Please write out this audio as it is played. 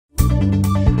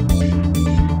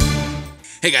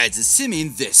Hey guys, it's Timmy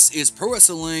and this is Pro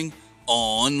Wrestling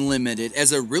Unlimited,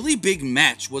 as a really big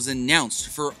match was announced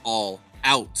for All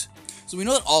Out. So we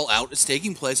know that All Out is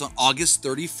taking place on August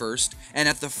 31st, and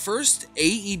at the first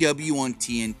AEW on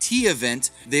TNT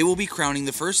event, they will be crowning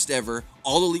the first ever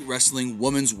All Elite Wrestling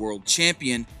Women's World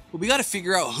Champion, but we gotta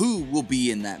figure out who will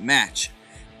be in that match.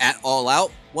 At All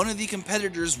Out, one of the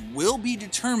competitors will be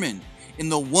determined in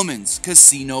the Women's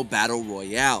Casino Battle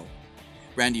Royale.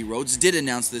 Randy Rhoads did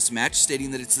announce this match,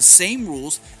 stating that it's the same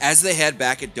rules as they had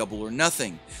back at Double or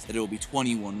Nothing, that it will be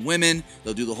 21 women,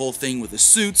 they'll do the whole thing with the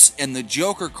suits, and the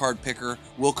Joker card picker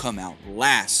will come out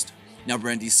last. Now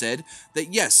Randy said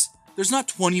that yes, there's not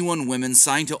 21 women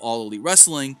signed to All Elite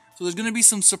Wrestling, so there's going to be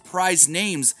some surprise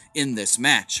names in this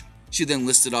match. She then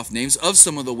listed off names of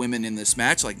some of the women in this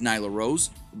match, like Nyla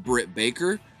Rose, Britt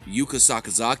Baker, Yuka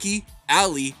Sakazaki,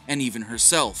 Ali, and even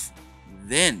herself.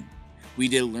 Then we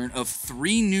did learn of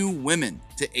 3 new women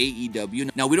to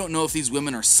AEW. Now, we don't know if these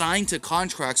women are signed to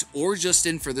contracts or just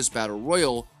in for this Battle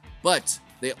Royal, but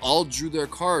they all drew their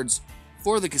cards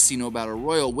for the Casino Battle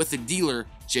Royal with the dealer,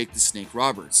 Jake the Snake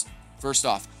Roberts. First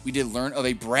off, we did learn of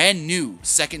a brand new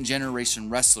second generation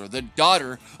wrestler, the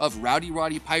daughter of Rowdy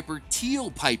Roddy Piper, Teal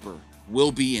Piper,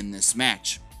 will be in this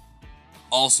match.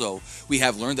 Also, we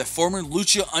have learned that former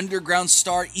Lucha Underground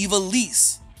star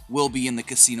Ivelisse will be in the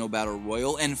Casino Battle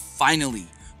Royal, and finally,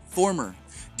 former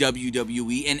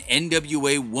WWE and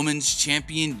NWA Women's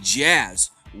Champion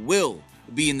Jazz will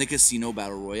be in the Casino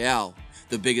Battle Royale.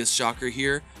 The biggest shocker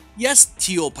here, yes,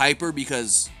 Teal Piper,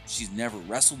 because she's never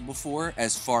wrestled before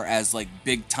as far as like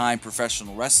big time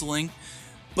professional wrestling,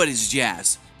 but it's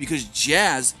Jazz, because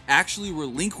Jazz actually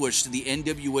relinquished the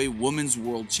NWA Women's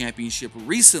World Championship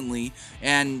recently,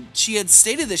 and she had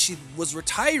stated that she was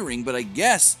retiring, but I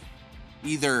guess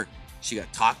either she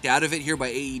got talked out of it here by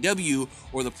AEW,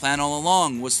 or the plan all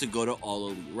along was to go to All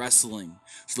Elite Wrestling.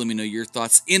 So let me know your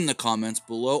thoughts in the comments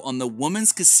below on the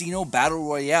Women's Casino Battle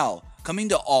Royale coming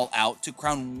to All Out to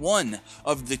crown one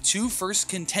of the 2 first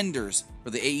contenders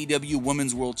for the AEW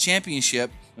Women's World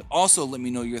Championship. And also let me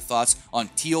know your thoughts on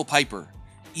Teal Piper,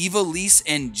 Ivelisse,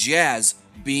 and Jazz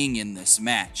being in this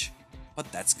match. But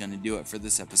that's going to do it for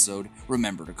this episode.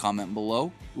 Remember to comment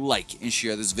below, like and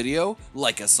share this video,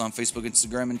 like us on Facebook,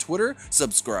 Instagram, and Twitter,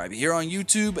 subscribe here on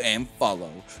YouTube, and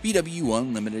follow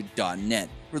PWUnlimited.net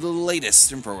for the latest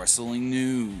in pro wrestling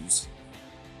news.